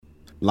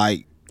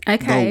Like,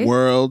 Okay. the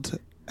world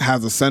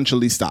has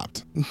essentially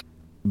stopped.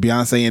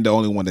 Beyonce ain't the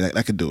only one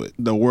that could do it.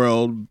 The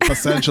world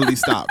essentially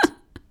stopped.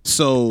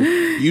 So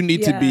you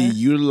need to be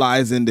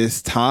utilizing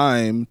this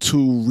time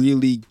to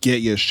really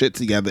get your shit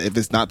together if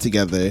it's not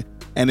together.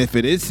 And if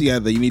it is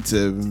together, you need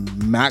to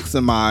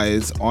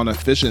maximize on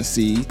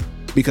efficiency,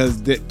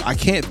 because I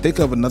can't think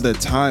of another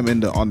time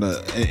in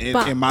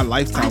my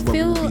lifetime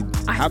where we would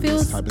have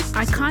this type of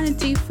system. I kind of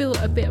do feel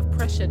a bit of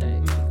pressure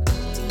though.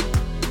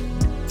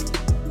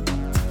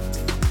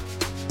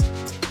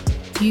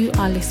 You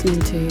are listening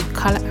to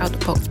Colour Out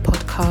the Box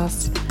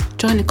podcast.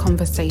 Join the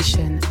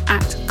conversation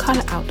at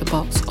Colour Out the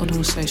Box on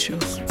all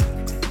socials.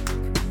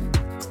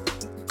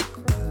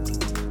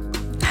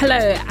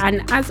 Hello,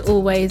 and as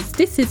always,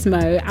 this is Mo,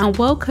 and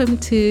welcome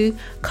to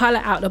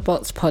Colour Out the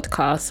Box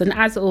podcast. And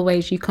as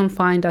always, you can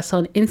find us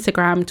on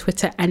Instagram,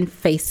 Twitter, and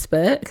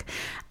Facebook.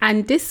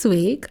 And this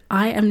week,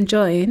 I am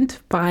joined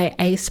by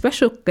a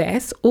special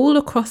guest all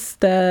across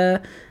the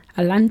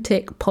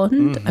Atlantic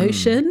pond,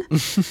 ocean.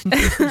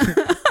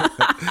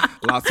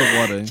 Lots of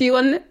water. Do you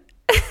want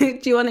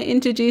to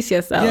introduce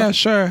yourself? Yeah,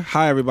 sure.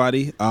 Hi,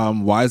 everybody.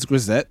 Wise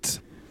Grisette.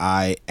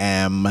 I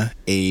am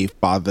a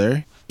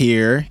father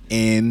here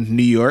in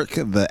New York,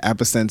 the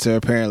epicenter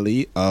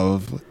apparently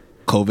of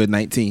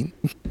COVID-19.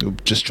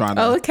 Just trying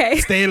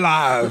to stay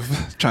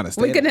alive.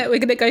 We're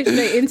gonna go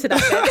straight into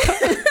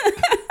that.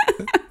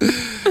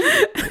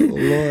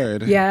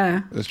 Lord.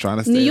 Yeah. Just trying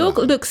to stay New York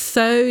alive. looks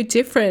so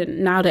different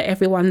now that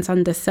everyone's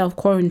under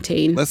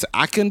self-quarantine. Listen,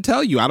 I can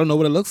tell you, I don't know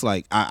what it looks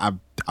like. I've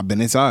been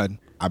inside.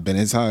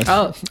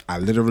 Oh, I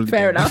literally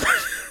fair don't. enough.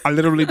 I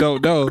literally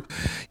don't know.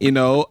 You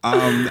know,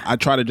 I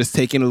try to just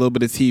take in a little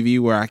bit of TV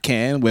where I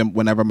can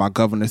whenever my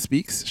governor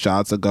speaks. Shout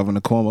out to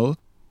Governor Cuomo.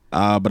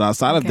 But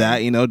outside of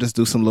that, you know, just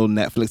do some little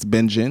Netflix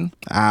binging.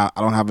 I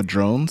don't have a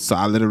drone, so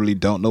I literally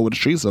don't know what the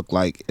streets look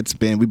like.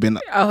 We've been.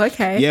 Oh,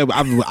 okay. Yeah,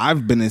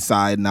 I've been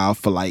inside now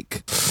for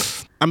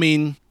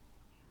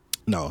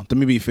no, let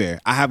me be fair.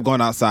 I have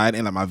gone outside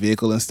in like my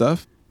vehicle and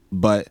stuff,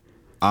 but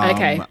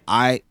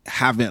I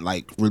haven't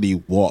really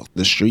walked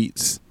the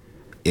streets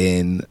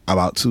in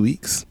about 2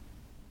 weeks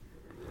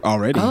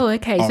already. Oh,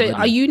 okay. So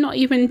are you not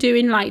even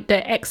doing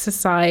the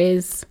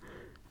exercise,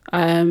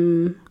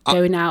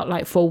 going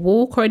out for a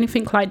walk or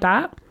anything like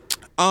that?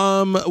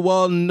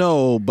 Well,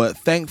 no, but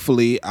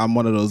thankfully I'm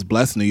one of those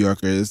blessed New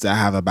Yorkers that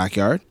have a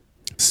backyard.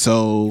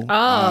 So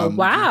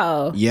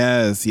wow.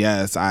 Yes,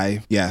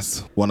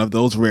 one of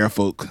those rare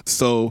folk.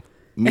 So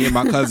me and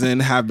my cousin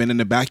have been in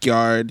the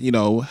backyard, you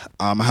know,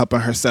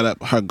 helping her set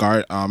up her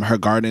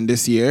garden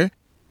this year.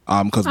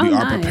 Because we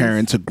are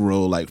preparing to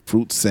grow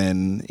fruits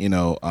and, you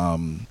know,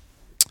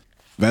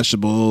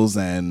 vegetables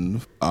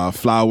and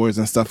flowers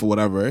and stuff or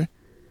whatever.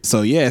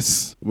 So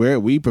yes,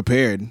 we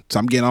prepared. So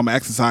I'm getting all my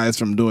exercise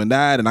from doing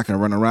that, and I can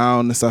run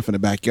around and stuff in the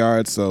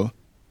backyard. So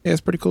yeah,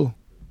 it's pretty cool.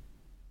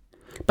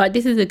 But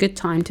this is a good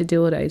time to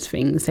do all those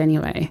things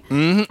anyway.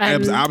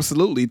 Mm-hmm.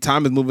 Absolutely.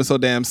 Time is moving so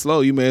damn slow.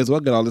 You may as well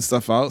get all this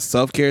stuff out.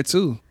 Self-care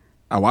too.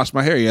 I washed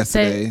my hair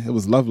yesterday. It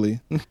was lovely.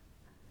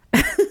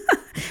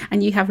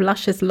 And you have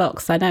luscious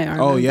locks, I know. I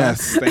remember. Oh,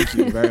 yes. Thank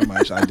you very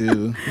much. I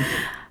do.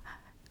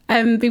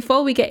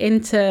 Before we get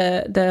into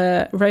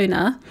the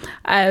Rona,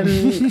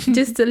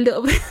 just a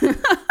little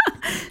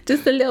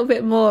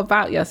bit more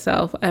about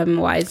yourself,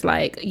 Wise.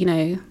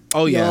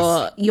 Oh,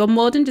 yes. You're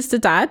more than just a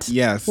dad.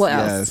 Yes. What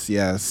else?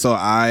 Yes. So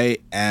I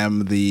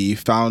am the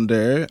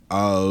founder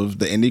of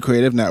the Indie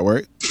Creative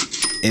Network.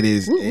 It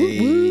is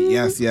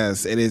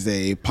yes. It is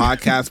a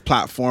podcast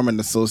platform and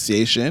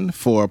association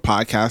for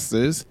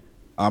podcasters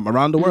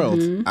around the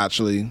world,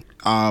 actually.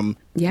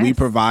 Yes. We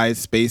provide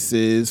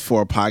spaces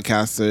for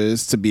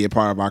podcasters to be a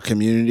part of our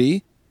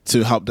community,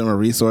 to help them with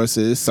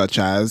resources such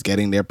as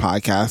getting their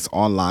podcasts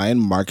online,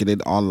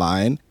 marketed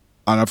online,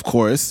 and of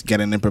course,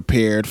 getting them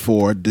prepared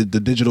for the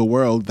digital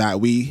world that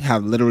we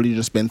have literally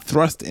just been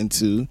thrust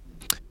into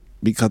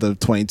because of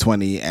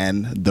 2020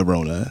 and the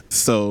Rona.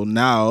 So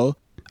now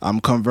I'm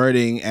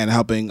converting and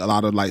helping a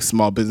lot of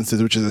small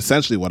businesses, which is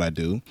essentially what I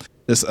do.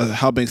 Just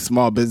helping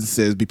small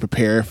businesses be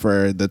prepared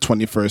for the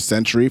 21st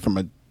century from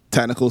a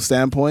technical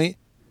standpoint.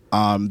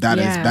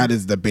 That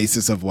is the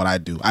basis of what I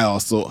do. I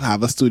also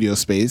have a studio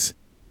space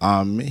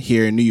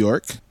here in New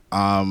York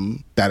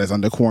that is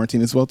under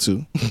quarantine as well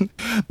too.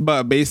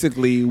 But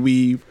basically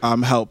we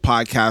help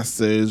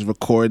podcasters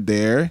record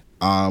there.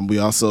 We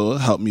also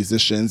help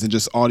musicians and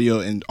just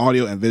audio and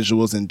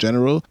visuals in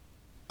general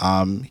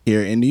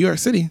here in New York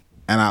City.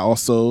 And I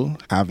also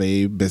have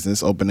a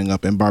business opening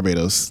up in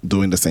Barbados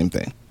doing the same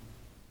thing.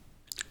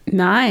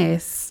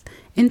 Nice.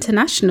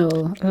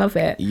 International. Love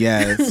it.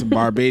 Yes.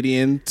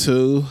 Barbadian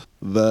to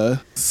the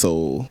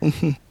soul.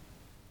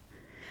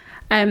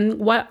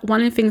 One of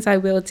the things I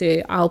will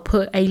do, I'll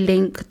put a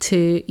link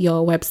to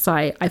your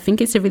website. I think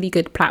it's a really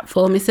good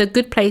platform. It's a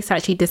good place to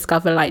actually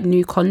discover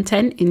new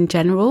content in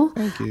general.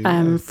 Thank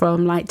you.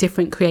 From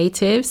different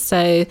creatives.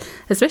 So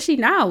especially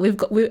now,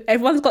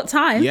 everyone's got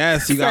time.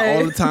 Yes, you got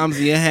all the times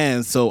in your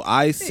hands. So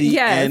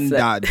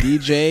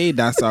ICN.DJ,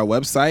 that's our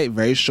website.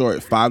 Very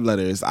short, 5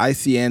 letters.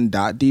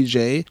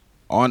 ICN.DJ.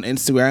 On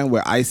Instagram,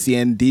 we're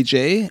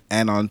ICNDJ,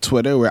 and on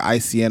Twitter, we're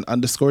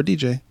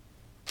ICN_DJ.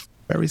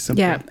 Very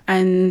simple. Yeah,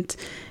 and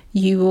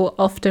you will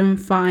often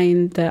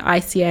find the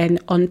ICN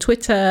on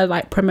Twitter,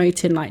 like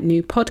promoting like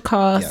new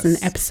podcasts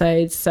and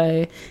episodes.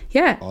 So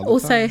yeah,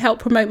 also help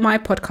promote my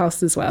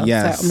podcast as well.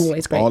 Yes, so I'm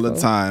always grateful. All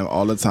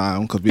the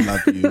time, because we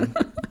love you.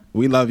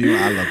 We love you.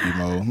 I love you,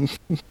 Mo.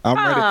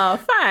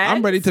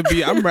 I'm ready to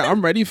be.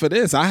 I'm ready for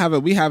this.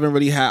 We haven't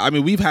really had. I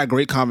mean, we've had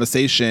great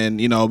conversation.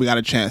 You know, we got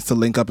a chance to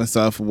link up and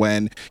stuff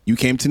when you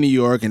came to New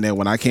York, and then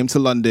when I came to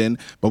London.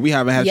 But we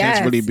haven't had a chance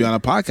to really be on a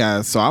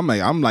podcast. So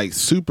I'm like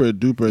super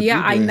duper.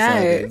 Yeah, duper I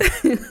know.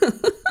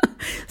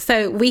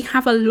 So we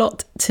have a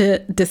lot to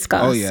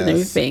discuss and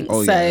everything.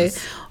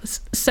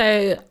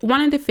 So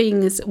one of the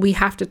things we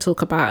have to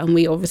talk about, and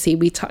we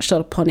touched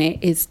upon it,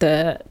 is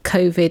the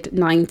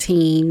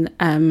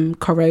COVID-19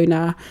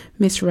 Corona,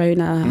 Miss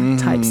Rona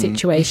type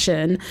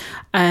situation.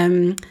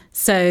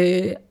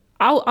 So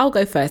I'll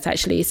go first,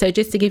 actually. So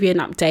just to give you an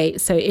update.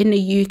 So in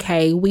the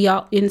UK, we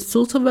are in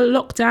sort of a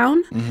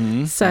lockdown.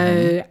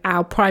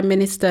 Our Prime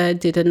Minister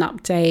did an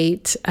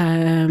update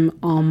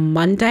on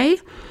Monday,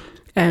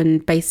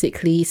 and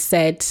basically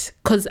said,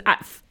 because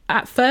at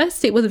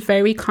first it was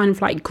very kind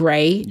of like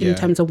grey in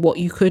terms of what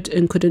you could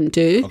and couldn't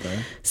do.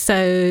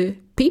 So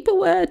people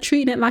were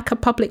treating it like a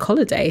public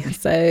holiday.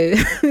 So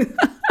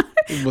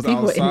people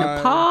were in the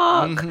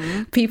park,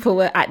 people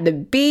were at the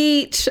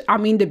beach. I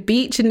mean, the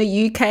beach in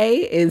the UK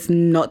is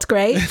not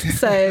great.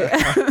 So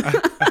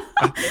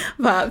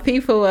but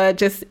people were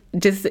just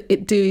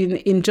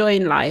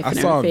enjoying life. I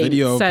saw a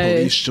video of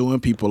police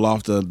shooing people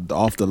off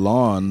the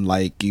lawn,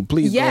 like,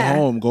 please go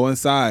home, go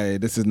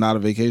inside. This is not a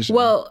vacation.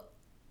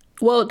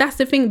 Well, that's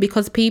the thing,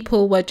 because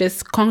people were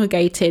just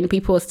congregating.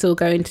 People were still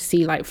going to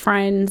see like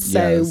friends.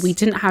 So we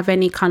didn't have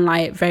any kind of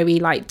like very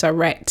like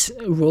direct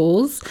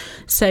rules.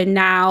 So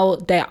now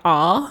there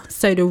are.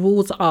 So the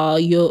rules are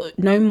you're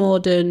no more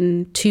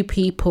than 2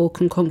 people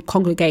can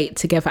congregate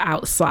together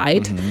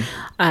outside.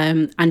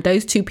 And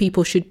those 2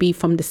 people should be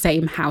from the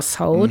same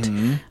household.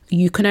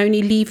 You can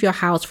only leave your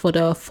house for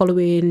the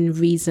following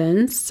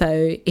reasons.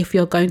 So if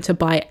you're going to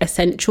buy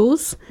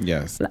essentials,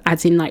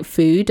 as in like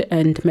food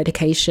and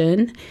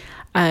medication,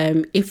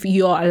 if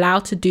you're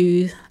allowed to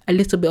do a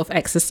little bit of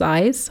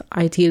exercise,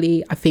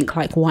 ideally, I think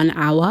like 1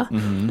 hour,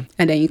 and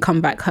then you come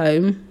back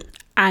home.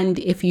 And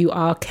if you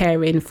are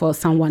caring for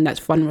someone that's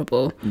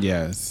vulnerable.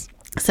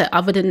 So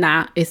other than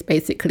that, it's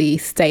basically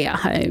stay at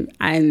home.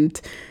 And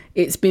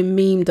it's been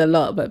memed a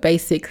lot, but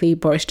basically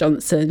Boris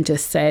Johnson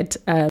just said...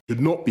 should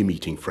not be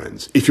meeting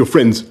friends. If your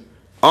friends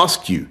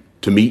ask you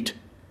to meet,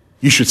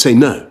 you should say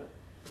no.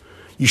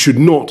 You should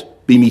not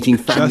be meeting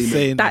family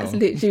members.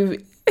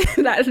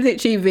 That's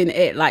literally been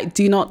it. Like,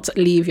 do not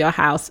leave your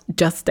house,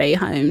 just stay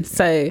home.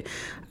 So,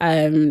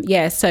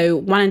 so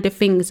one of the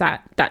things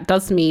that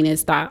does mean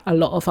is that a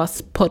lot of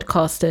us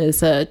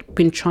podcasters have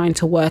been trying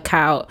to work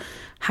out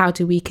how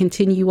do we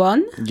continue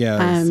on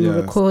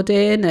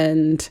recording,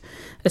 and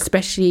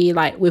especially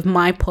like with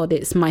my pod,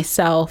 it's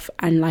myself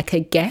and like a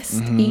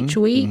guest each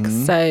week.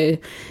 So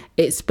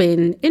it's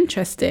been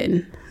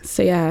interesting.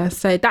 So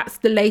so that's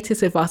the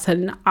latest with us,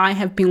 and I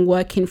have been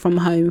working from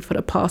home for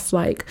the past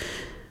like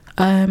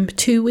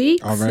 2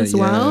 weeks as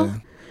well.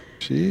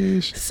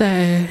 Sheesh. So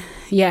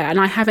and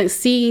I haven't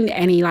seen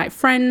any like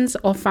friends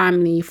or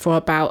family for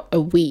about a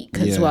week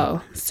as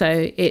well.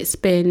 So it's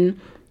been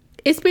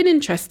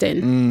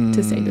interesting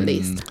to say the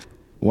least.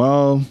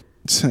 Well,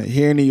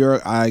 here in New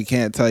York, I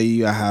can't tell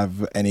you I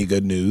have any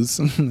good news.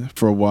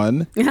 For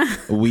one,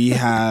 we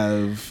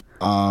have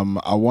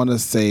I want to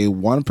say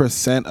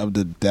 1% of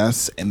the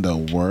deaths in the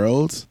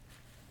world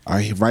are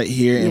right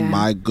here in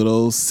my good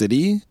old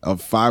city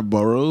of 5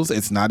 boroughs.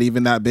 It's not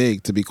even that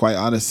big, to be quite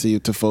honest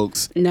to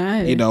folks.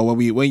 No. You know,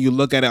 when you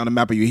look at it on the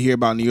map and you hear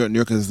about New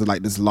York is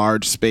like this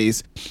large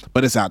space,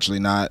 but it's actually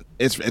not.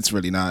 It's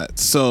really not.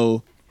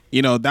 So,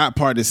 you know, that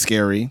part is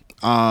scary.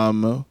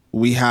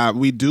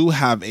 We do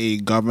have a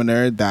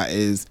governor that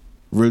is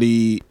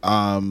really,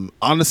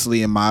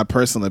 honestly, in my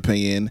personal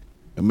opinion,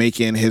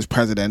 making his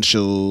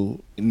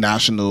presidential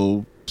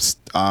national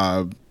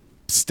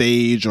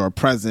stage or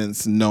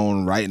presence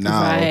known right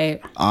now.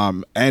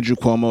 Andrew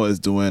Cuomo is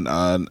doing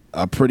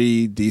a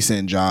pretty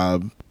decent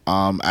job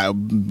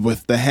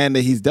with the hand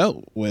that he's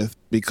dealt with,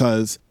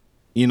 because,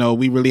 you know,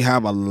 we really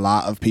have a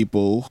lot of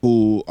people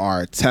who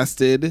are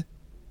tested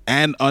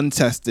and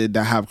untested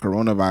that have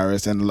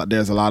coronavirus, and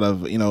there's a lot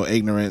of, you know,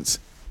 ignorance,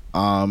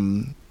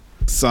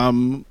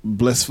 some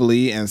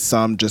blissfully and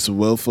some just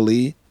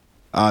willfully,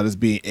 just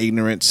being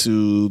ignorant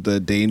to the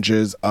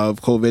dangers of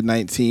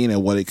COVID-19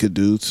 and what it could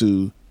do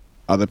to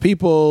other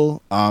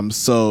people.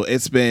 So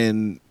it's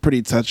been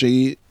pretty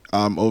touchy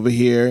over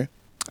here.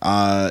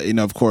 You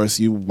know, of course,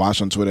 you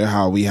watch on Twitter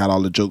how we had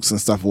all the jokes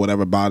and stuff or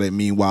whatever about it.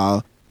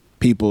 Meanwhile,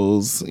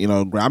 people's, you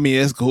know, I mean,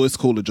 it's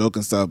cool to joke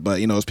and stuff, but,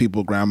 you know, it's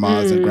people,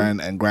 grandmas and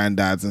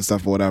granddads and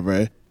stuff or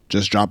whatever,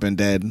 just dropping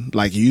dead.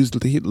 Like, you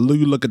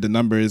look at the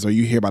numbers, or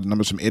you hear about the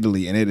numbers from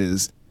Italy, and it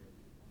is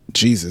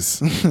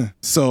Jesus.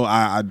 So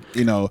I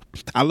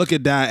look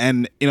at that,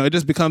 and it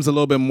just becomes a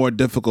little bit more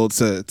difficult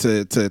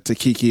to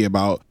kiki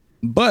about.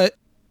 But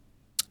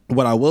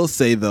what I will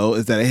say though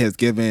is that it has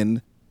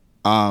given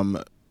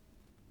creatives,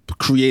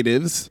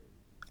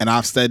 and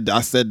I said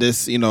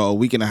this a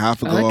week and a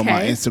half ago on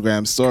my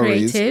Instagram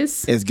stories.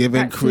 It's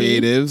giving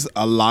creatives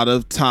a lot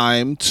of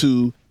time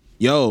to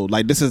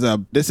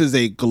this is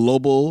a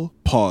global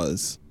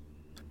pause.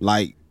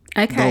 Like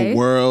the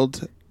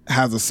world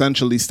has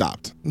essentially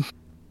stopped.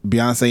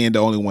 Beyonce ain't the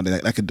only one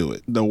that could do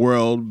it. The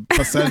world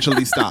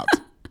essentially stopped.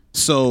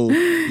 So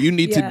you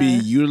need to be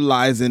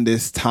utilizing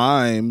this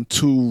time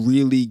to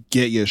really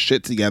get your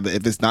shit together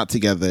if it's not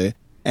together.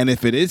 And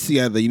if it is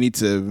together, you need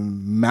to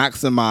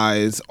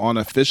maximize on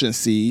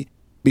efficiency,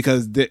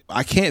 because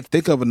I can't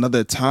think of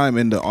another time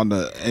in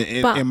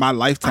my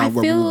lifetime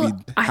where we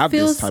would have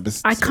this type of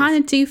stuff. I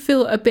kind of do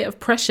feel a bit of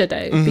pressure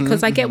though,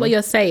 because I get what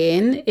you're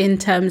saying in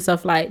terms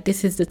of like,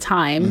 this is the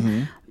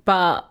time.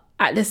 But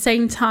at the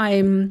same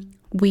time,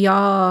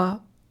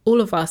 all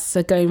of us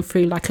are going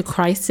through like a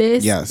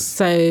crisis. Yes.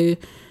 So,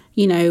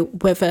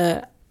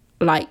 whether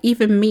like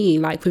even me,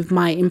 like with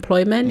my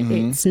employment,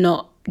 it's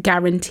not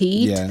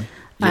guaranteed. Yeah.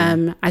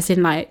 As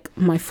in like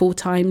my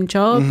full-time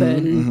job,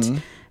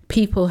 and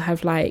people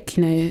have like,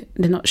 they're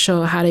not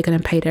sure how they're going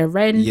to pay their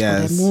rent or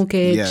their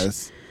mortgage.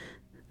 Yes.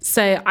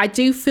 So I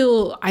do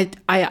feel,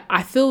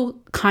 I feel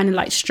kind of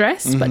like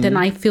stressed, but then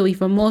I feel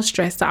even more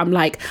stressed that I'm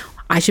like,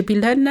 I should be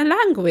learning a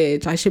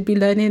language. I should be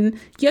learning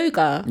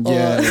yoga.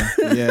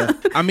 Yeah.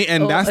 I mean,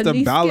 and that's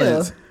the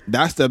balance. Skill.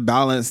 That's the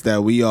balance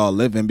that we all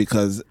live in,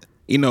 because,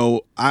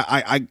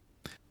 I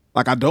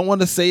don't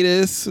want to say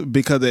this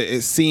because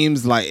it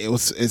seems like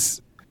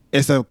it's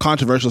a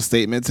controversial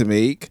statement to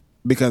make,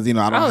 because, I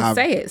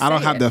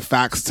don't have the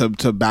facts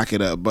to back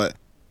it up. But,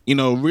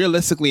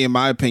 realistically, in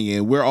my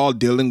opinion, we're all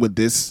dealing with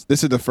this.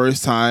 This is the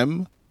first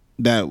time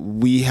that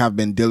we have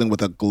been dealing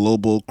with a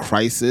global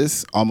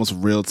crisis almost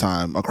real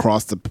time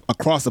across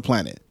the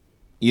planet.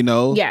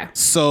 Yeah.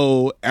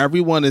 So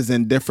everyone is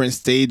in different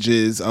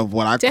stages of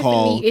what I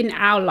call definitely in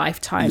our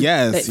lifetime.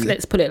 Yes.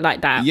 Let's put it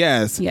like that.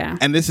 Yes. Yeah.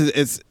 And it's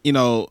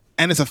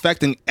and it's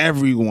affecting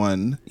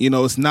everyone.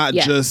 It's not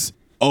just,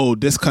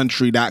 this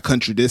country, that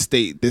country, this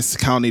state, this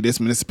county,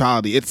 this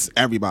municipality. It's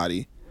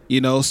everybody.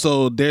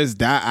 So there's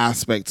that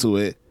aspect to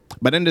it.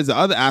 But then there's the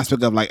other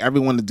aspect of like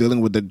everyone is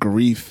dealing with the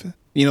grief.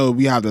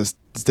 We have this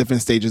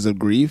different stages of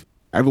grief.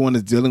 Everyone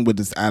is dealing with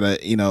this at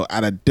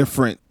a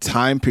different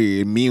time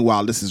period.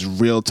 Meanwhile, this is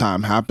real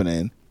time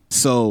happening.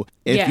 So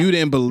if you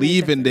didn't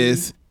believe in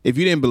this,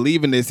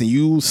 and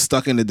you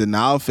stuck in the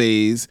denial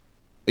phase,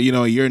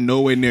 you're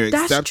nowhere near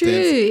acceptance. That's true.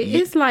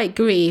 It's like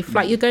grief.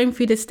 Like you're going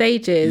through the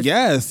stages.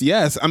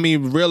 Yes. I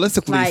mean,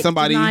 realistically, like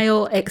somebody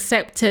denial,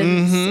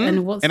 acceptance,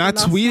 and what's and the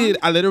last one?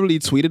 I literally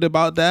tweeted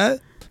about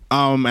that.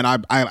 And I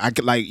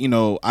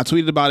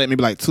tweeted about it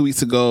maybe like 2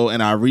 weeks ago,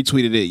 and I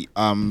retweeted it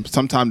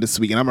sometime this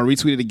week, and I'm gonna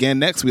retweet it again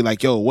next week.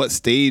 Like, what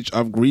stage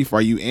of grief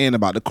are you in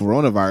about the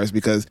coronavirus?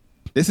 Because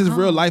this is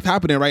real life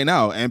happening right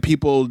now, and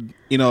people,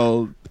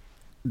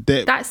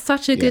 that's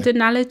such a good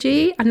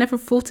analogy. I never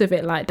thought of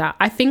it like that.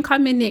 I think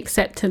I'm in the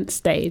acceptance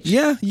stage.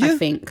 Yeah. I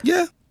think.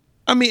 Yeah.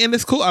 I mean, and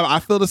it's cool. I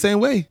feel the same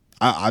way.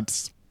 I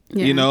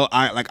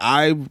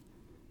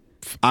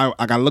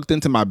looked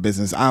into my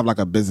business. I have like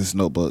a business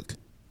notebook.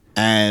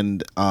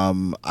 And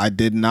I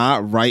did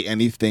not write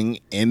anything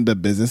in the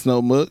business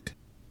notebook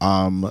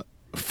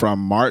from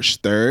March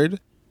 3rd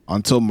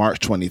until March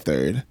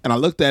 23rd. And I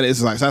looked at it.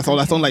 It's like that's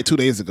only like 2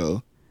 days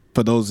ago.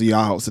 For those of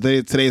y'all, so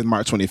today is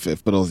March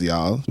 25th. For those of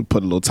y'all, we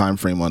put a little time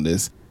frame on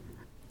this.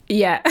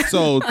 Yeah.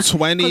 So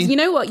 20. You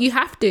know what? You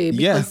have to,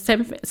 because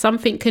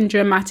something can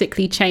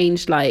dramatically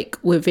change like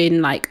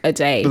within like a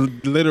day.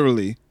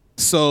 Literally.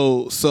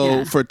 So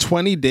for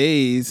 20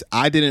 days,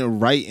 I didn't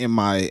write in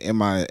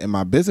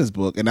my business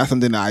book, and that's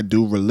something that I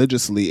do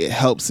religiously. It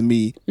helps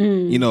me,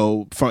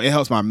 it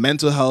helps my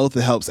mental health.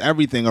 It helps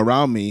everything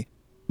around me.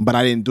 But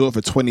I didn't do it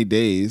for 20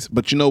 days.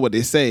 But you know what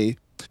they say?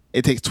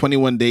 It takes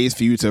 21 days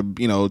for you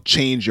to,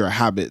 change your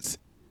habits.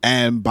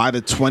 And by my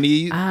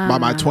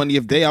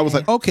 20th day, I was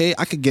like, okay,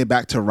 I could get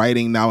back to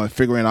writing now and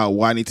figuring out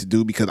what I need to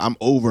do, because I'm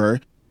over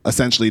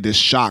essentially this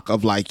shock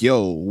of like,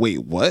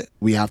 wait, what?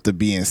 We have to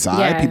be inside.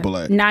 Yeah. People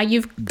are now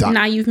you've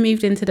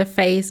moved into the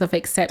phase of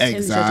acceptance.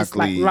 Exactly. You're just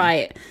like,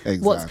 right.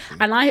 Exactly.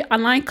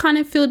 And I kind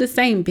of feel the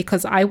same,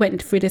 because I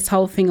went through this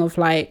whole thing of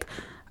like,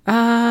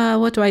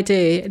 what do I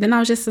do? And then I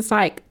was just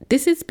like,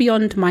 this is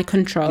beyond my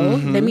control.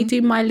 Let me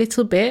do my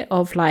little bit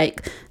of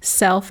like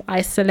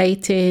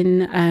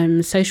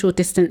self-isolating, social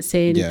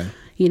distancing,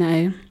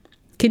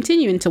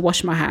 continuing to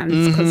wash my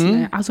hands, because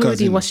I was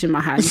already washing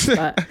my hands,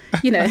 but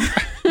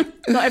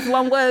not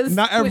everyone was.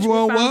 Not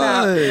everyone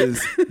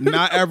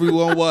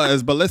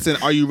was. But listen,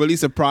 are you really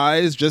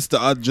surprised? Just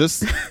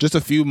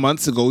a few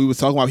months ago, we were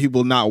talking about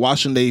people not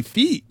washing their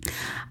feet,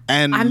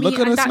 and look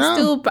at us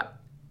now.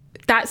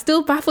 That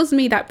still baffles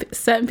me that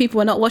certain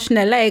people are not washing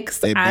their legs.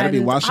 They better be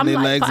washing their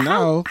legs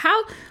now.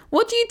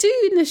 What do you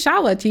do in the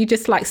shower? Do you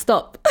just like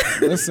stop?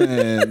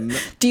 Listen.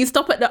 Do you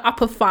stop at the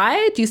upper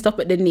thigh? Do you stop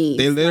at the knees?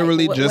 They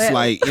literally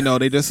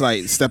they just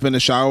like step in the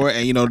shower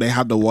and, you know, they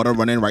have the water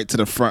running right to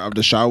the front of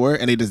the shower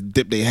and they just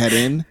dip their head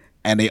in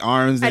and their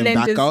arms and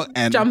back out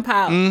and jump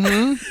out.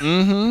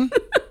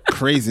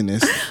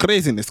 Craziness.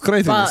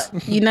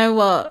 But you know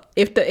what?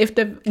 If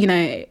the you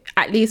know,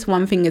 at least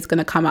one thing is going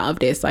to come out of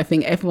this. I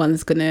think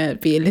everyone's going to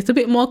be a little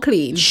bit more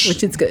clean,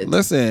 which is good.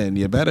 Listen,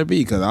 you better be,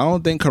 because I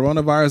don't think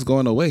coronavirus is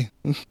going away.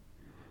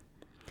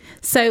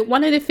 So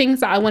one of the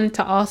things that I wanted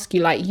to ask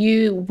you, like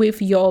you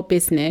with your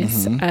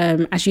business,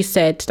 as you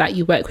said that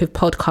you work with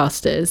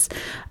podcasters,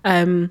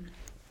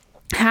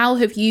 how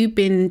have you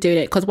been doing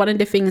it? Because one of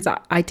the things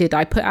that I did,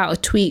 I put out a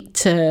tweet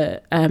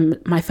to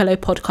my fellow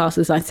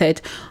podcasters. I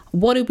said,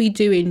 what are we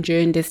doing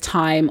during this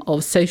time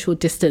of social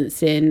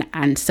distancing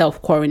and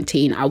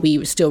self-quarantine? Are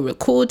we still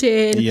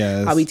recording?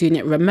 Yes. Are we doing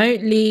it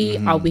remotely?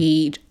 Are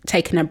we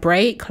taking a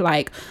break?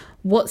 Like,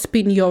 what's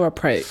been your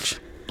approach?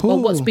 Or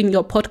what's been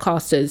your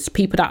podcasters,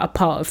 people that are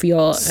part of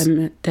your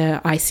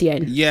the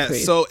ICN? Yeah, crew?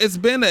 so it's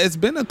been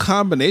a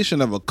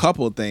combination of a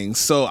couple things.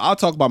 So I'll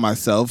talk about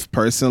myself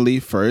personally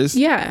first.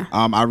 Yeah.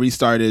 I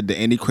restarted the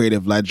Indie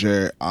Creative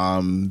Ledger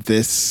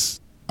this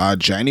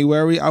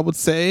January, I would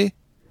say,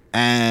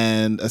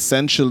 and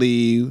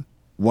essentially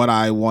what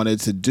I wanted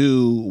to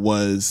do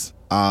was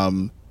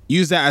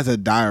use that as a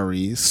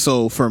diary.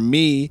 So for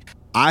me,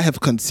 I have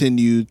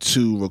continued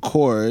to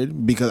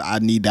record because I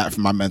need that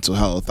for my mental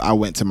health. I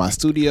went to my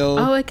studio.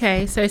 Oh,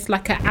 okay. So it's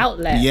like an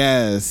outlet.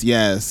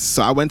 Yes.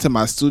 So I went to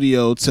my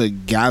studio to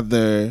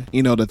gather,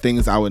 you know, the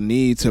things I would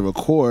need to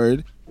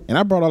record. And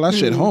I brought all that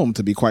shit home,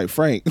 to be quite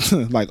frank.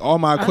 Like all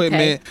my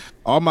equipment,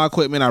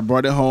 I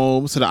brought it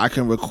home so that I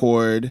can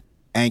record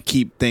and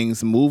keep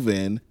things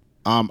moving.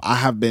 I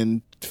have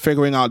been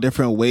figuring out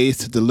different ways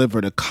to deliver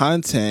the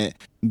content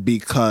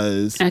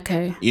because,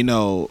 you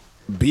know,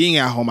 being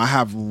at home, I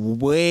have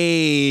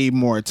way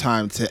more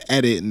time to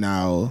edit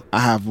now. I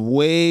have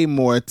way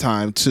more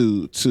time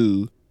to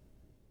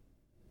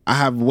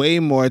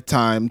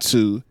I'm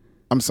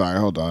sorry,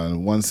 hold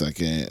on 1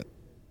 second.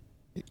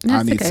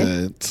 I need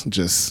to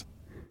just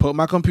put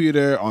my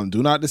computer on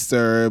Do Not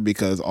Disturb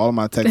because all of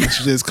my text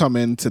messages come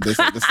into this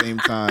at the same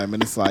time.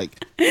 And it's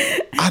like,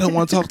 I don't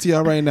want to talk to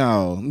y'all right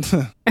now.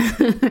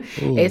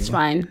 It's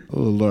fine.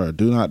 Oh, Lord,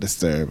 Do Not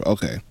Disturb.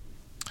 Okay.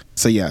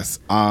 So yes,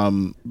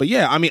 but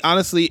yeah, I mean,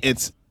 honestly,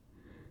 it's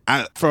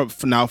for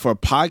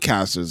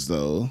podcasters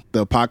though.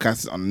 The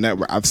podcasters on the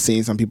network, I've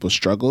seen some people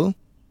struggle,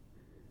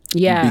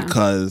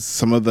 because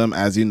some of them,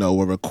 as you know,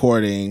 were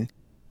recording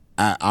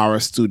at our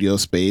studio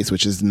space,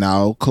 which is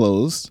now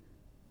closed,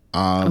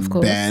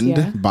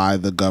 banned by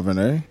the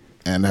governor,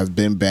 and has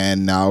been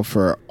banned now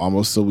for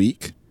almost a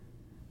week.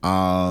 So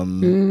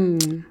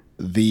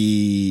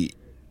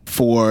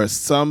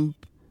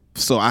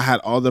I had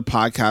all the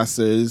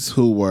podcasters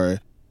who were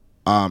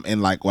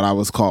in like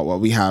what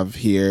we have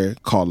here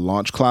called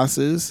launch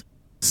classes.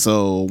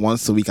 So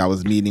once a week I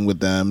was meeting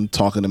with them,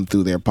 talking them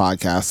through their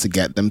podcast to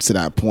get them to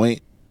that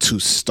point to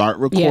start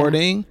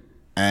recording.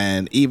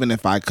 And even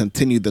if I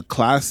continue the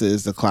class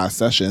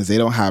sessions, they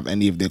don't have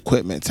any of the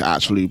equipment to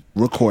actually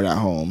record at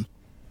home.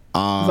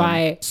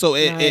 So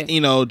it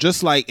you know,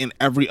 just like in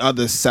every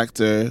other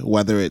sector,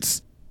 whether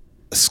it's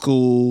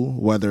school,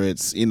 whether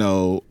it's, you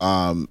know,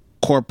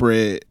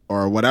 corporate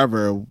or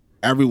whatever,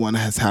 everyone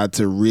has had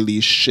to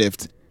really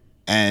shift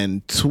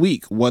and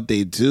tweak what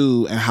they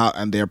do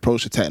and their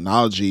approach to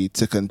technology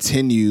to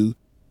continue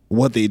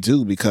what they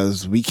do,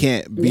 because we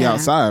can't be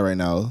outside right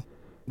now,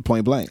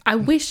 point blank.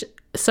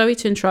 Sorry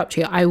to interrupt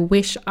you. I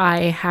wish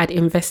I had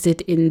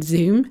invested in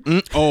Zoom.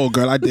 Oh,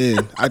 girl, I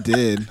did.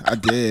 Did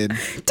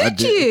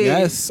you?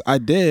 Yes, I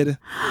did.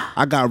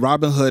 I got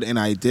Robinhood and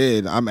I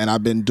did.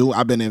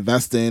 I've been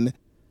investing.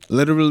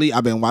 Literally,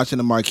 I've been watching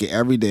the market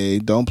every day.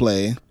 Don't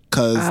play.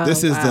 Because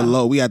this is the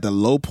low. We at the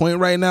low point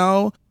right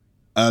now.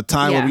 A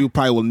time where we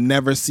probably will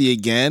never see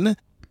again.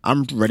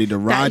 I'm ready to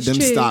ride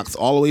them stocks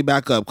all the way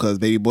back up because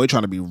baby boy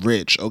trying to be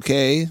rich,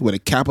 okay? With a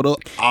capital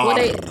R. Well,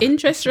 the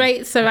interest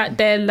rates are at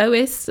their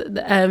lowest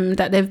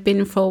that they've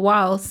been for a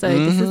while. So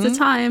this is the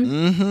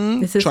time.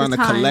 This is trying to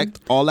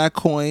collect all that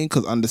coin,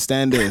 because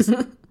understand this.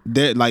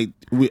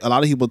 A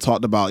lot of people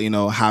talked about, you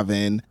know,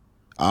 having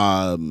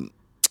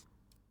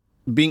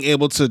being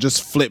able to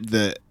just flip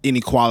the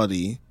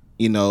inequality,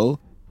 you know,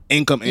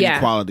 income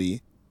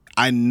inequality.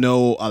 I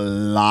know a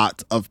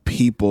lot of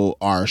people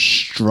are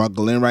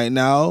struggling right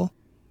now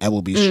and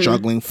will be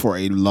struggling for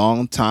a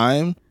long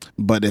time.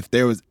 But if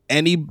there was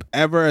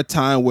ever a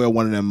time where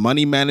one of the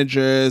money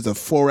managers or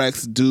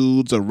Forex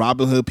dudes or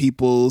Robinhood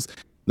peoples,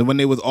 when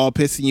they was all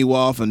pissing you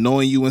off,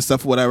 annoying you and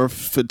stuff, whatever,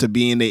 to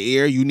be in their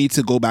ear, you need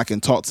to go back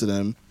and talk to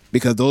them,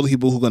 because those are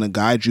people who are going to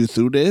guide you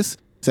through this,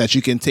 so that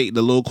you can take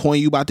the little coin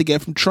you about to get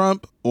from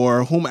Trump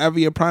or whomever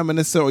your prime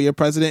minister or your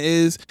president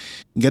is,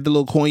 get the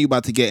little coin you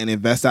about to get and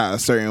invest that a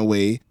certain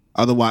way.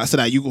 Otherwise, so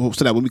that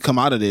when we come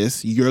out of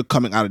this, you're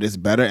coming out of this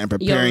better and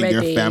preparing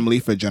your family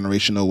for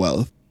generational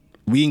wealth.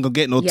 We ain't gonna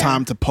get no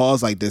time to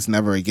pause like this,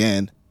 never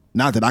again.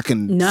 Not that I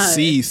can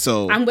see,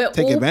 so and we're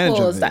take all advantage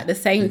of it at the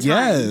same time.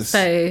 Yes,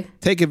 so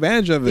take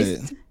advantage of it.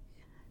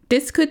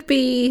 This could,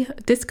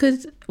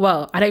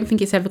 well, I don't think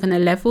it's ever going to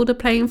level the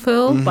playing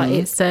field, but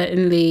it's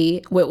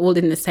certainly, we're all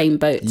in the same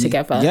boat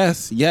together.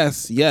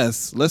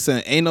 Yes.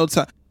 Listen, ain't no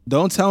time.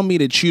 Don't tell me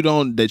that you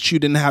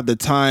didn't have the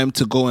time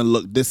to go and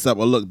look this up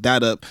or look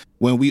that up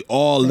when we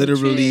all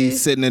literally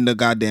sitting in the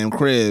goddamn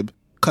crib.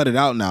 Cut it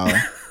out now.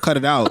 Cut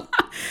it out.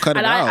 Cut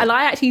it out. And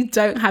I actually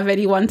don't have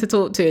anyone to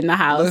talk to in the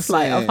house, Listen,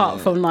 like apart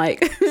from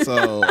like.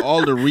 So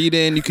all the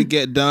reading you could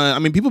get done. I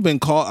mean, people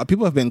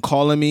have been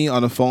calling me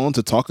on the phone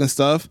to talk and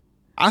stuff.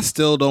 I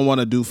still don't want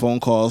to do phone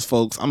calls,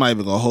 folks. I'm not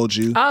even gonna hold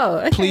you. Oh,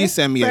 okay. Please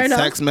send me a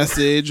text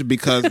message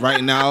because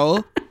right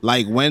now,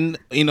 like when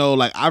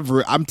like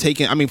I'm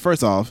taking. I mean,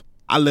 first off,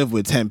 I live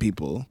with 10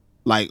 people.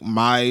 Like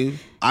I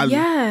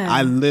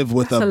live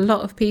with a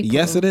lot of people.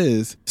 Yes, it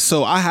is.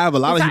 So I have a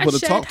lot of people to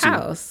talk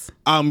house?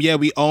 to. Yeah,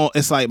 we own.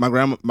 It's like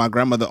my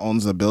grandmother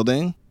owns a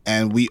building,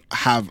 and we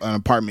have an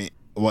apartment.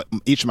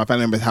 Each of my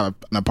family members have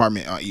an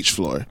apartment on each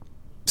floor.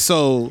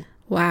 So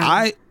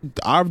wow,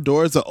 our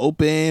doors are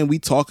open. We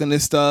talking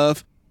this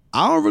stuff.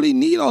 I don't really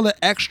need all the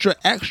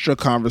extra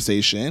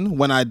conversation.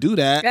 When I do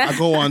that, I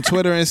go on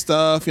Twitter and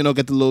stuff.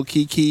 Get the little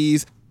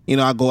keys.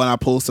 I go and I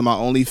post on my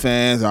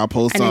OnlyFans or I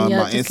post on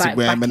my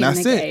Instagram, and that's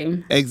it.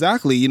 Game.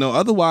 Exactly.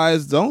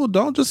 Otherwise,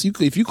 don't just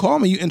if you call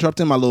me, you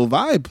interrupting my little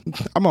vibe.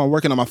 I'm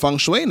working on my feng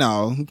shui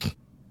now.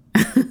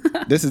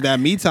 This is that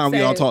me time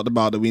we all talked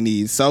about that we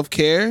need.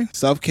 Self-care.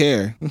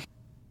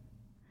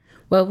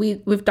 Well,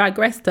 we've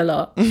digressed a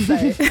lot.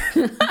 So.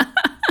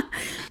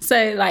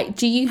 So, like,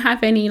 do you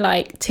have any,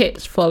 like,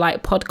 tips for,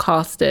 like,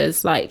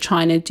 podcasters, like,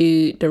 trying to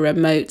do the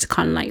remote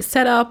kind of, like,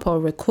 setup or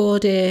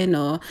recording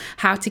or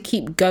how to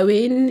keep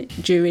going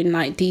during,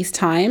 like, these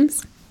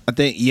times? I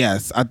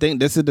think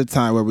this is the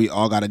time where we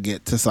all got to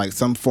get to, like,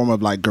 some form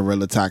of, like,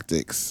 guerrilla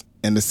tactics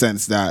in the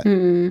sense that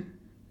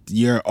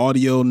your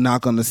audio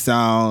not going to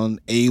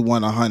sound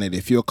A100.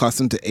 If you're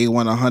accustomed to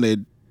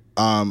A100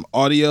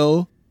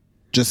 audio,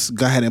 just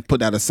go ahead and put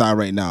that aside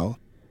right now.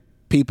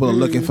 People are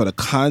looking for the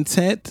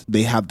content.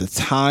 They have the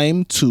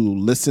time to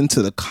listen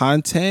to the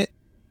content.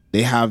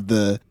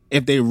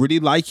 If they really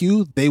like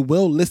you, they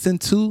will listen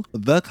to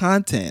the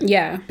content.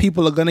 Yeah.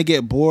 People are going to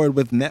get bored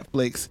with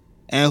Netflix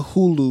and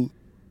Hulu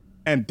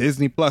and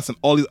Disney Plus and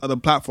all these other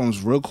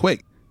platforms real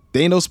quick.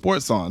 They ain't no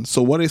sports on.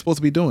 So what are they supposed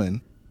to be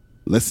doing?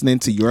 Listening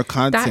to your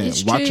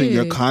content, watching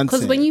your content.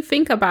 Because when you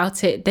think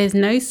about it, there's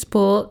no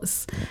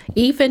sports.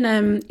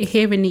 Even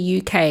here in the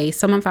UK,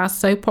 some of our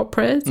soap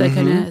operas are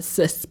going to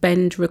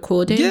suspend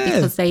recording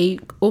because they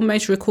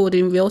almost record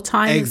in real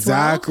time.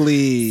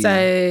 Exactly. As well.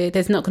 So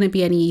there's not going to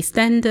be any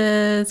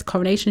EastEnders,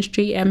 Coronation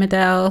Street,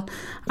 Emmerdale.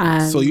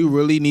 So you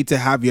really need to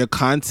have your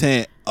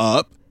content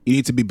up. You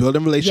need to be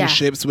building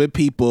relationships with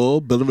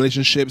people, building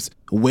relationships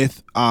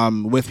with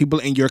people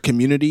in your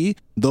community.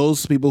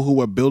 Those people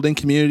who are building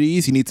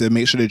communities, you need to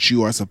make sure that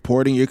you are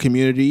supporting your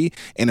community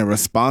in a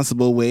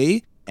responsible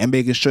way and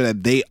making sure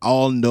that they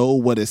all know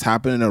what is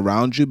happening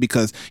around you.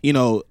 Because,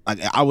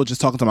 I was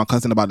just talking to my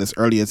cousin about this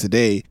earlier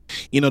today.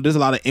 There's a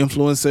lot of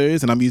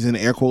influencers, and I'm using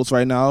air quotes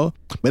right now,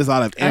 but there's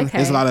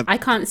a lot of I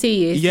can't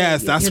see you.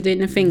 Yes, so you're doing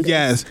the fingers.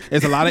 Yes,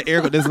 there's a lot of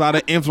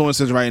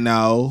influencers right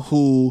now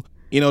who,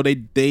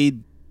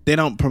 they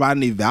don't provide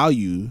any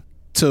value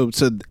to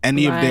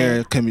any of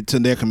their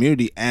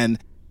community, and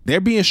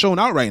they're being shown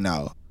out right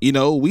now.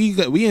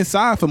 We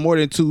inside for more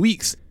than 2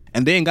 weeks,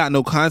 and they ain't got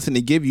no content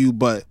to give you,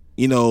 but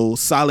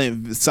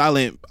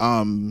silent.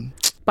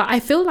 But I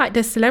feel like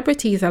the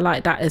celebrities are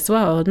like that as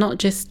well, not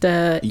just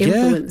the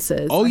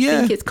influencers. Oh yeah. I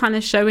think it's kind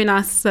of showing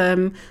us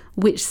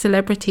which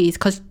celebrities,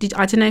 because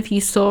I don't know if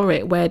you saw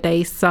it where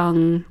they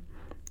sung.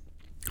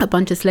 A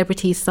bunch of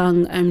celebrities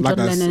sung John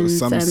Lennon's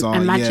song,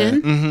 Imagine.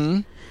 Yeah. Mm-hmm.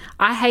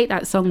 I hate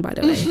that song, by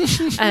the way.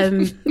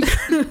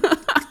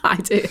 I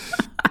do.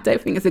 I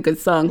don't think it's a good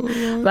song.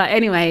 But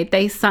anyway,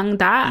 they sung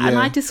that and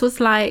I just was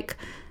like,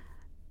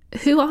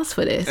 who asked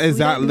for this? Is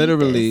that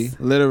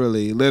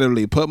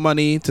literally put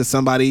money to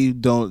somebody,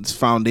 don't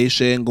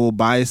foundation, go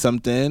buy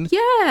something.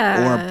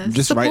 Yeah. Or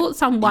just support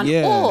someone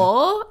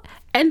or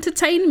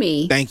entertain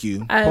me. Thank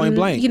you. Point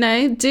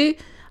blank.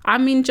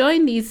 I'm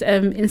enjoying these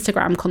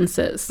Instagram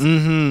concerts.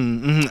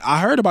 I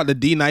heard about the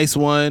D Nice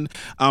one.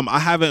 I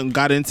haven't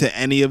got into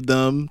any of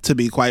them, to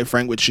be quite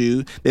frank with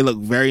you. They look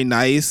very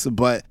nice,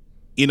 but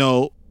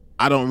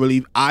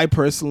I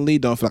personally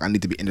don't feel like I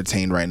need to be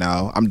entertained right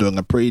now. I'm doing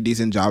a pretty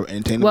decent job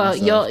entertaining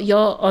myself.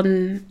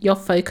 You're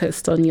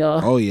focused on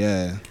your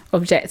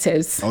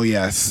objectives. Oh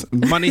yes,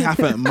 money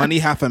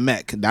half a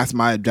mech. That's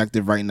my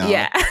objective right now.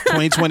 Yeah.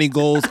 2020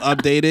 goals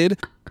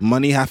updated.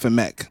 Money half a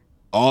mech.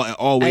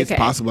 Always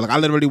possible. Like I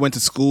literally went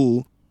to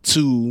school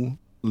to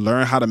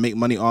learn how to make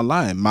money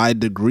online. My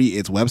degree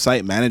is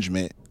website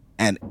management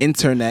and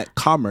internet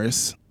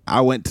commerce.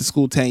 I went to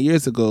school 10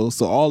 years ago.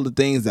 So all the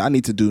things that I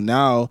need to do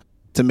now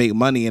to make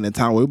money in a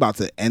time where we're about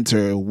to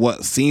enter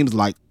what seems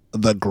like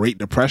the Great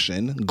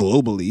Depression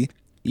globally.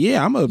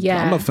 Yeah, I'm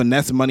a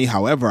finesse money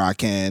however I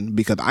can,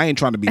 because I ain't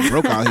trying to be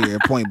broke out here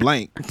point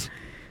blank.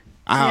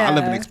 I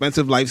live an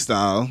expensive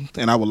lifestyle,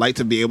 and I would like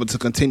to be able to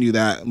continue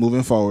that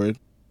moving forward.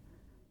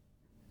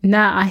 No,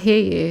 I hear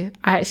you.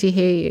 I actually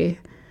hear you.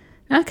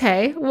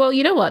 Okay. Well,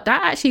 you know what?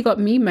 That actually got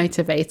me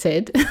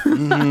motivated.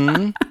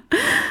 Mm-hmm.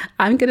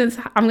 I'm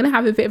gonna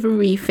have a bit of a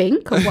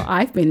rethink of what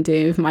I've been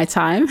doing with my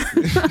time.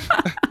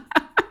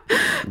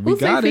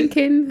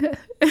 Thinking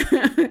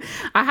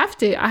I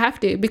have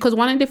to, because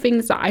one of the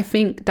things that I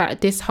think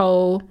that this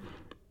whole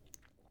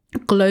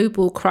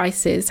global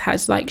crisis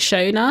has like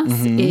shown us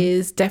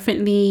is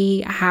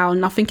definitely how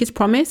nothing is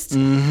promised,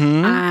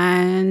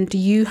 and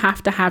you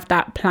have to have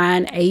that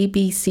plan A,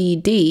 B, C,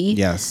 D.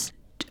 Yes.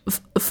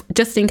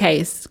 Just in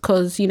case,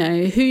 because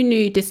who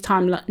knew this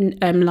time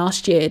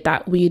last year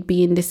that we'd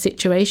be in this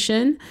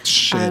situation?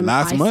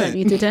 Last month. I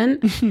certainly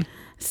didn't.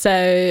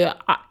 So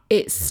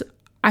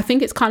I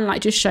think it's kind of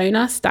like just shown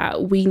us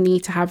that we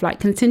need to have like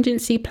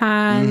contingency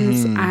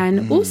plans,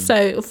 and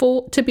also,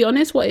 to be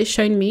honest, what it's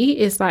shown me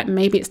is like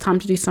maybe it's time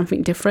to do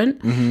something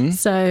different.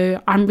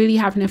 So I'm really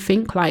having to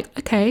think like,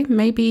 okay,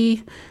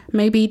 maybe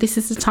this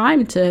is the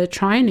time to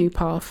try a new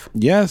path.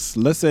 Yes,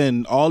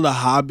 listen, all the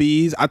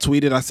hobbies, I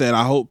tweeted, I said,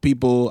 I feel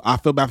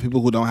bad for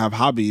people who don't have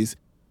hobbies.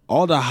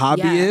 All the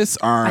hobbyists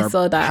are having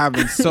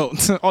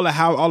all the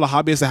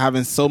hobbyists are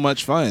having so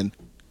much fun.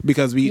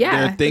 Because there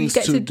are things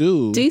to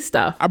do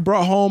stuff. I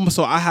brought home,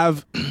 so I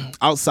have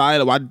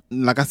outside.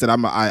 Like I said,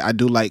 I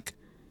do like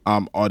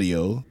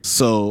audio.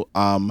 So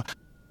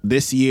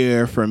this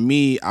year for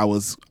me, I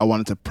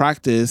wanted to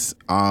practice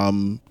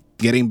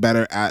getting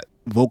better at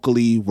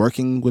vocally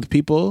working with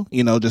people.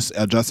 Just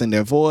adjusting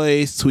their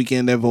voice,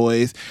 tweaking their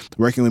voice,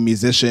 working with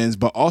musicians.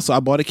 But also, I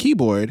bought a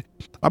keyboard.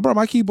 I brought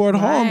my keyboard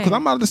home because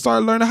I'm about to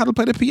start learning how to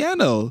play the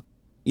piano.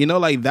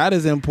 Like that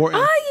is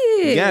important. Are you?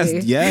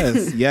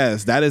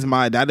 Yes. That's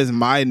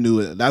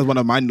one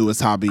of my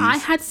newest hobbies. I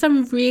had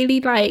some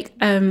really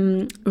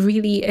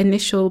really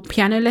initial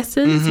piano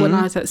lessons when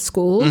I was at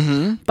school,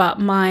 but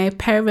my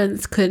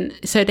parents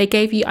couldn't. So they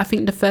gave you, I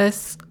think, the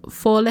first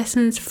 4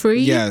 lessons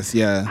free. Yes,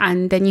 yeah.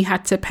 And then you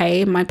had to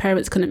pay. My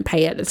parents couldn't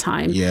pay at the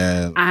time.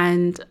 Yeah.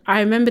 And I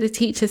remember the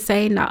teacher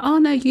saying that, oh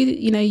no,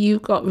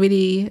 you've got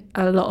really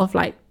a lot of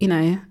a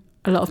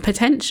lot of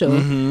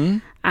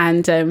potential.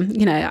 And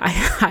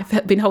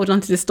I've been holding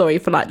on to this story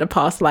for like the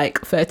past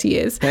 30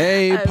 years.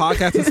 Hey,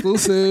 podcast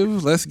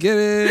exclusive. Let's get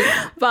it.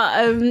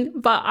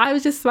 But I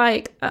was just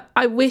like,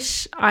 I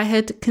wish I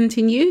had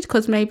continued,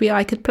 because maybe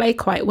I could play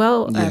quite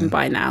well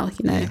by now.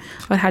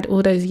 I had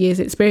all those years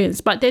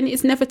experience. But then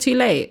it's never too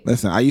late.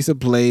 Listen, I used to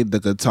play the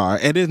guitar.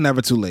 It is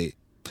never too late.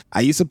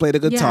 I used to play the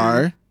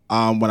guitar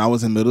when I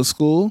was in middle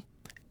school,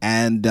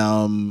 and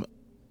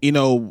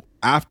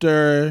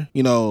after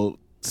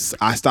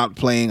I stopped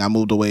playing. I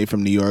moved away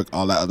from New York,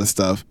 all that other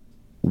stuff.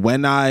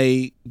 When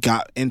I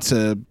got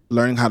into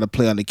learning how to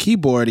play on the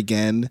keyboard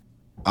again,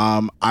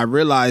 I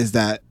realized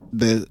that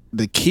the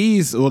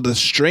keys or the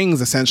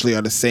strings essentially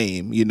are the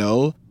same.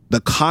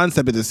 The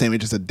concept is the same.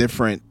 It's just a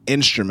different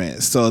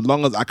instrument. So as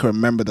long as I can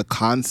remember the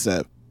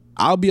concept,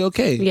 I'll be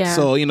okay. Yeah.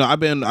 So I've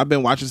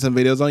been watching some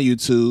videos on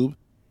YouTube,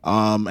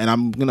 and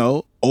I'm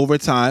over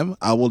time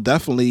I will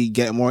definitely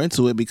get more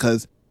into it,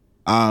 because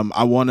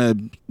I want to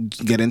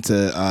get into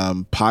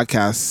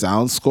podcast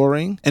sound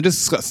scoring and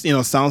just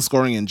sound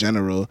scoring in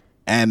general.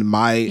 And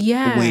my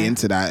way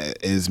into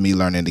that is me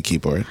learning the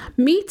keyboard.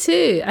 Me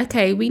too.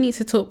 Okay, we need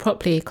to talk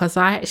properly, because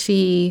I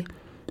actually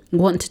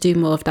want to do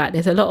more of that.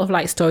 There's a lot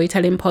of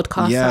storytelling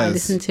podcasts that I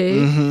listen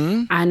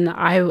to, and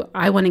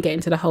I want to get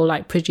into the whole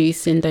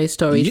producing those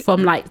stories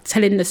from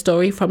telling the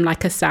story from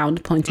a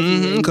sound point of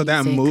view. Because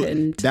that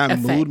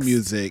mood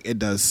music, it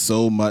does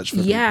so much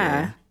for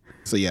people.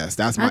 So yes,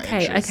 that's my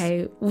interest.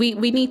 Okay. We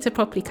need to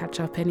properly catch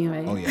up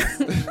anyway. Oh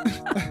yes.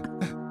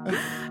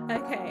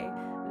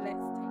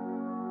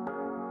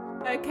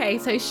 Okay,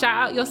 so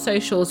shout out your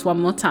socials one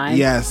more time.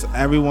 Yes,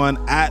 everyone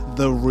at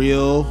The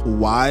Real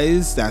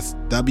Wize. That's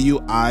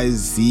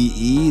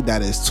WIZE.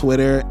 That is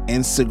Twitter,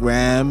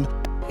 Instagram.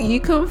 You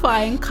can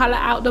find Colour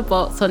Out the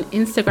Box on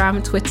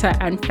Instagram, Twitter,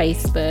 and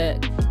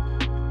Facebook.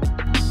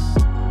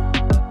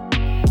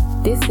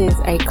 This is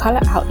a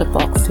Colour Out the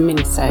Box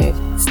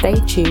minisode. Stay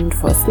tuned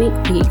for a sneak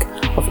peek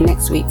of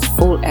next week's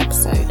full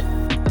episode.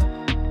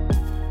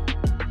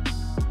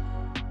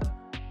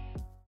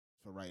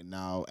 For right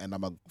now, and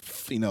I'm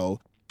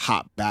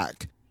hop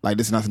back.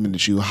 This is not something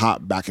that you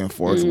hop back and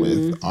forth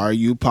with. Are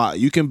you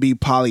you can be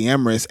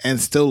polyamorous and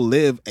still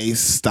live a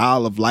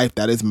style of life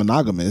that is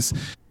monogamous,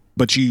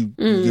 but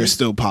you're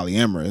still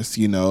polyamorous.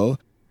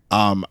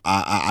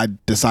 I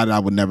decided I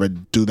would never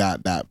do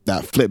that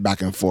flip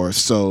back and forth.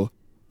 So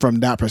from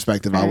that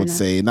perspective, I would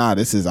say,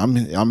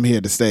 I'm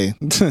here to stay.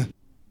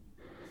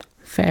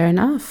 Fair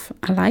enough.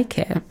 I like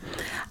it.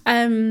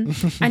 And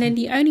then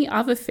the only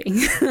other thing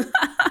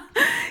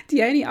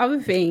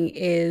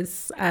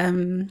is,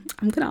 I'm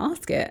going to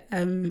ask it.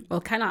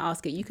 Or can I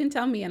ask it? You can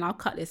tell me and I'll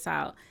cut this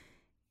out.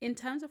 In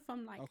terms of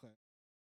from okay.